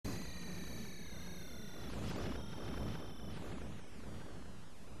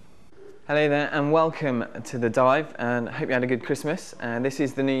Hello there and welcome to The Dive, and I hope you had a good Christmas. This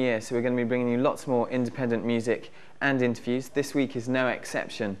is the new year, so we're going to be bringing you lots more independent music and interviews. This week is no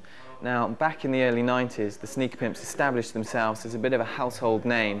exception. Now, back in the early 90s, the Sneaker Pimps established themselves as a bit of a household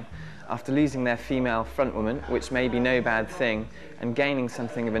name after losing their female frontwoman, which may be no bad thing, and gaining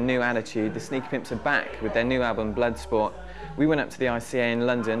something of a new attitude. The Sneaker Pimps are back with their new album Bloodsport. We went up to the ICA in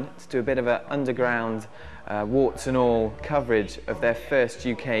London to do a bit of an underground warts and all coverage of their first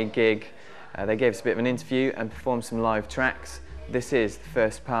UK gig. They gave us a bit of an interview and performed some live tracks. This is the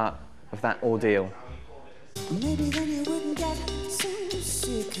first part of that ordeal. Maybe then you wouldn't get so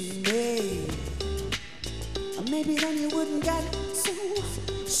sick of me. Or maybe then you wouldn't get so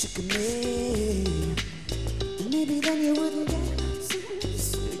sick of me. Maybe then you wouldn't get so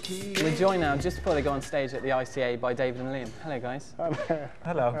sick of me. We're joined now, just before they go on stage at the ICA, by David and Liam. Hello guys.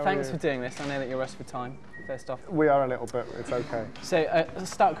 Hello. Thanks for doing this. I know that you're rushed for time. First off. We are a little bit, it's okay. So,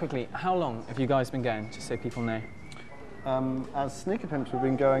 let's start quickly. How long have you guys been going, just so people know? As Sneaker Pimps, we've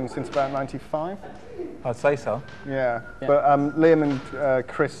been going since about 95. I'd say so. Yeah. But Liam and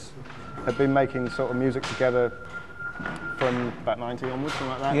Chris have been making sort of music together from about 90 onwards, something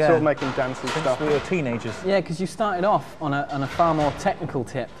like that. Yeah. Sort of making dancey Since stuff. we were teenagers. Yeah, because you started off on a far more technical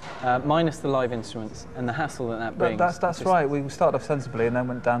tip, minus the live instruments and the hassle that brings. That's right. We started off sensibly and then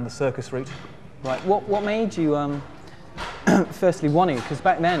went down the circus route. Right. What made you firstly want to? Because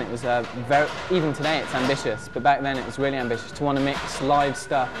back then it was even today it's ambitious, but back then it was really ambitious to want to mix live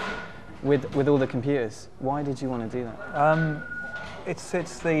stuff with all the computers. Why did you want to do that? It's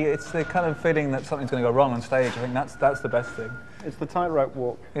the kind of feeling that something's going to go wrong on stage. I think that's the best thing. It's the tightrope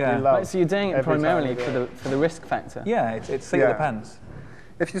walk. Yeah. We love Right, so you're doing it every primarily time for the risk factor. Yeah, it's seat of the pants.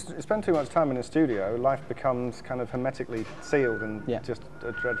 If you spend too much time in a studio, life becomes kind of hermetically sealed and just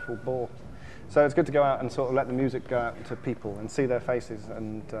a dreadful bore. So it's good to go out and sort of let the music go out to people and see their faces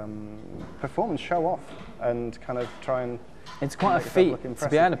and perform and show off and kind of try and. It's quite a feat to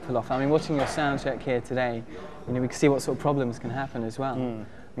be able to pull off. I mean, watching your sound check here today, we can see what sort of problems can happen as well.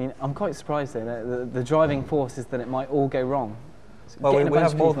 I mean, I'm quite surprised though that the driving force is that it might all go wrong. So well, we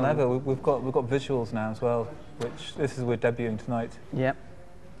have more than ever. We've got visuals now as well, which we're debuting tonight. Yep.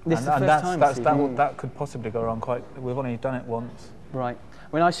 This is the first time. That could possibly go wrong quite. We've only done it once. Right.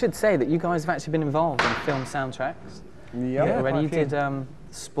 I mean, I should say that you guys have actually been involved in film soundtracks. Yeah. Already. You did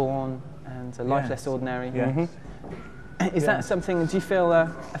Spawn and Life Less Ordinary. Yeah. Is that something? Do you feel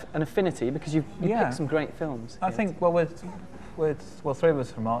an affinity because you picked some great films? I think we're three of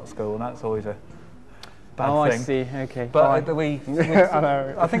us from art school, and that's always a bad thing. I see. Okay. But I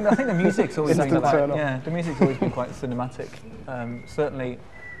know. I think the music's always been the music's always been quite cinematic. Certainly,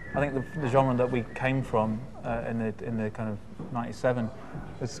 I think the genre that we came from in the kind of '97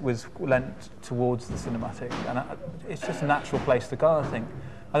 was lent towards the cinematic, and it's just a natural place to go.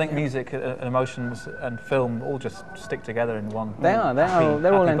 I think music and emotions and film all just stick together in one. They're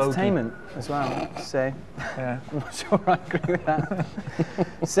all entertainment bogey as well. So yeah. I'm not sure I agree with that.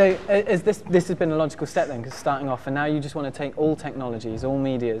 So this has been a logical step then, because starting off, and now you just want to take all technologies, all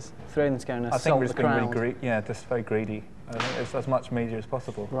medias, throw them together and assault the crowd. I think we're just being really just very greedy. It's as much media as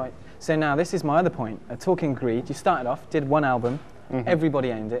possible. Right. So now this is my other point. Talking greed, you started off, did one album,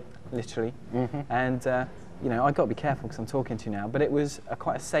 everybody owned it, literally, and you know, I've got to be careful because I'm talking to you now, but it was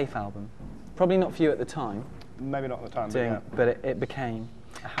quite a safe album. Probably not for you at the time. Maybe not at the time, but it became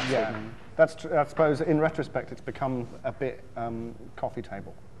a household name. That's I suppose in retrospect it's become a bit coffee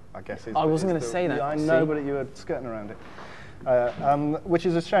table, I guess. I wasn't going to say that. I know, but you were skirting around it. Which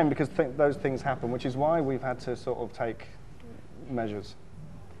is a shame because those things happen, which is why we've had to sort of take measures.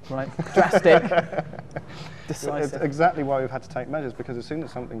 Right, drastic, decisive. It's exactly why we've had to take measures, because as soon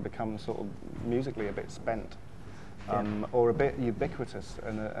as something becomes sort of musically a bit spent or a bit ubiquitous,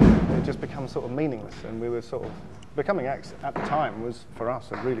 and it just becomes sort of meaningless, and we were sort of becoming at the time was for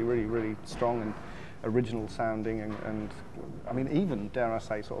us a really, really, really strong and original sounding and I mean even dare I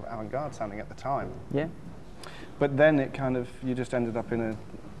say sort of avant-garde sounding at the time. Yeah. But then it kind of you just ended up in a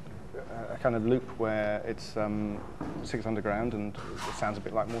kind of loop where it's Six Underground and it sounds a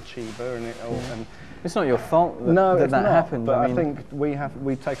bit like more Chiba and it all. And it's not your fault that happened. But I think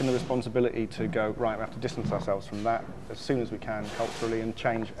we've taken the responsibility to go right. We have to distance ourselves from that as soon as we can culturally and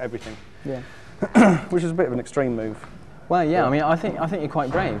change everything. Yeah. Which is a bit of an extreme move. Well, yeah, I mean, I think you're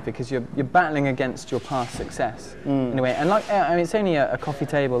quite brave because you're battling against your past success in a way, and like, I mean, it's only a coffee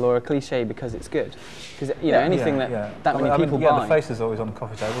table or a cliche because it's good, because you know anything that many people buy. Yeah, the face is always on the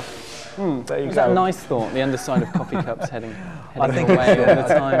coffee table. Is that a nice thought? The underside of coffee cups heading away all the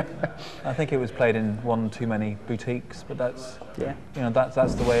time. I think it was played in one too many boutiques, but that's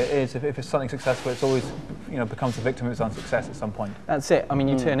that's the way it is. If it's something successful, it's always becomes a victim of its own success at some point. That's it. I mean,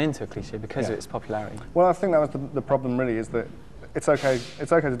 you turn into a cliche because of its popularity. Well, I think that was the problem really, is that it's okay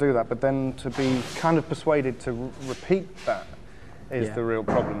to do that, but then to be kind of persuaded to repeat that is the real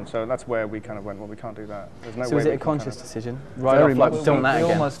problem. So that's where we kind of went, well, we can't do that. There's no way. So was it a conscious decision? Right off, like, done that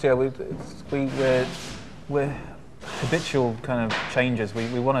again? Almost, we're habitual kind of changes.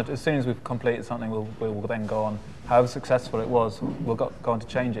 We want to, as soon as we've completed something, we'll then go on. However successful it was, we'll go on to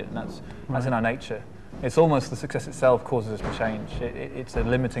change it, and that's in our nature. It's almost the success itself causes us to change. It's a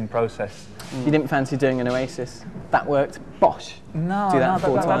limiting process. You didn't fancy doing an Oasis? That worked. Bosh. No,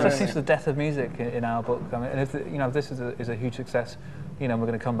 that just seems the death of music in our book. I mean, and if this is a huge success, we're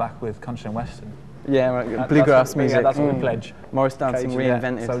going to come back with country and western. Yeah, right. Bluegrass music. Yeah, that's what we pledge. Morris dancing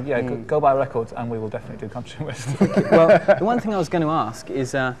reinvented. So go buy records, and we will definitely do country and western. Well, the one thing I was going to ask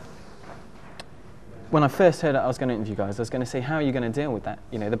is, when I first heard it, I was going to interview you guys. I was going to say, how are you going to deal with that?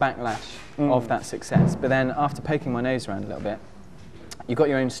 The backlash of that success. But then, after poking my nose around a little bit, you got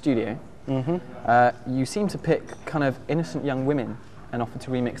your own studio. You seem to pick kind of innocent young women and offer to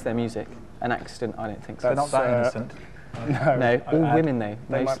remix their music. An accident? I don't think so. They're not that innocent. No, all women though,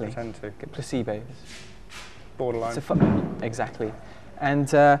 they mostly. Might pretend to. Get placebos. Borderline. Exactly. And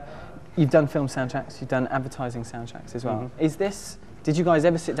you've done film soundtracks. You've done advertising soundtracks as well. Did you guys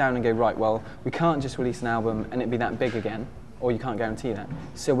ever sit down and go, right, well, we can't just release an album and it be that big again, or you can't guarantee that,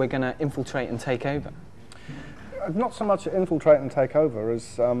 so we're going to infiltrate and take over? Not so much infiltrate and take over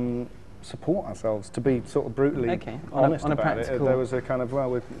as support ourselves, to be sort of brutally honest on a about practical... it. There was a kind of,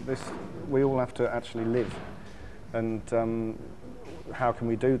 we all have to actually live, and how can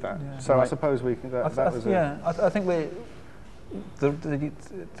we do that? Yeah. So I suppose we I think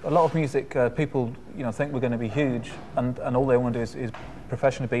a lot of music people think we're going to be huge, and all they want to do is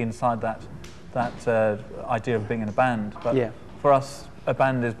professionally be inside that idea of being in a band. But for us, a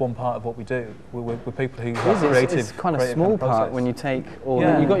band is one part of what we do. We're people who have creative. It's kind of small part when you take,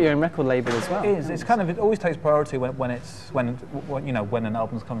 you've got your own record label as well. It is. It's kind of, it always takes priority when an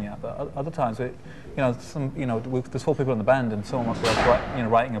album's coming out. But other times, there's 4 people in the band, and someone might be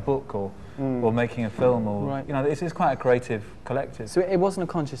writing a book or making a film, or it's quite a creative collective. So it wasn't a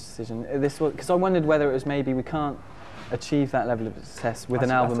conscious decision. This was because I wondered whether it was maybe we can't achieve that level of success with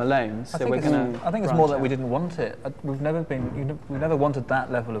an album alone. So we're going to. I think it's more that we didn't want it. We've never wanted that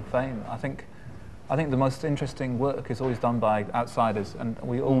level of fame. I think the most interesting work is always done by outsiders, and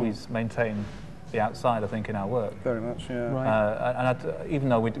we always maintain the outside, I think, in our work. Very much, yeah. Right. Even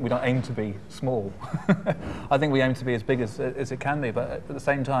though we don't aim to be small, I think we aim to be as big as it can be. But at the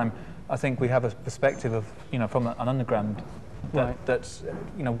same time, I think we have a perspective of, from an underground that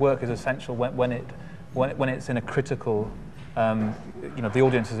work is essential when it's in a critical, the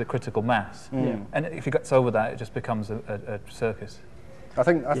audience is a critical mass. And if it gets over that, it just becomes a circus. I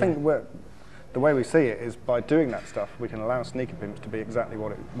think the way we see it is by doing that stuff, we can allow Sneaker Pimps to be exactly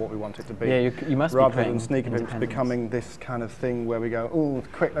what we want it to be. Yeah, you must rather be than Sneaker Pimps becoming this kind of thing where we go, oh,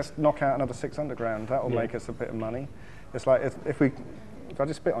 quick, let's knock out another 6 Underground. That will make us a bit of money. It's like if I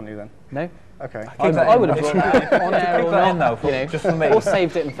just spit on you then? No. Okay. I would have brought that on air or not, just for me. Or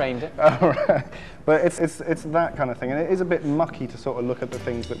saved it and framed it. Right. But it's that kind of thing, and it is a bit mucky to sort of look at the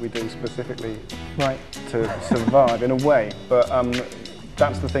things that we do specifically to survive in a way. But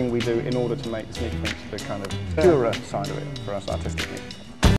that's the thing we do in order to make Sneaker Pimps the kind of purer side of it for us artistically.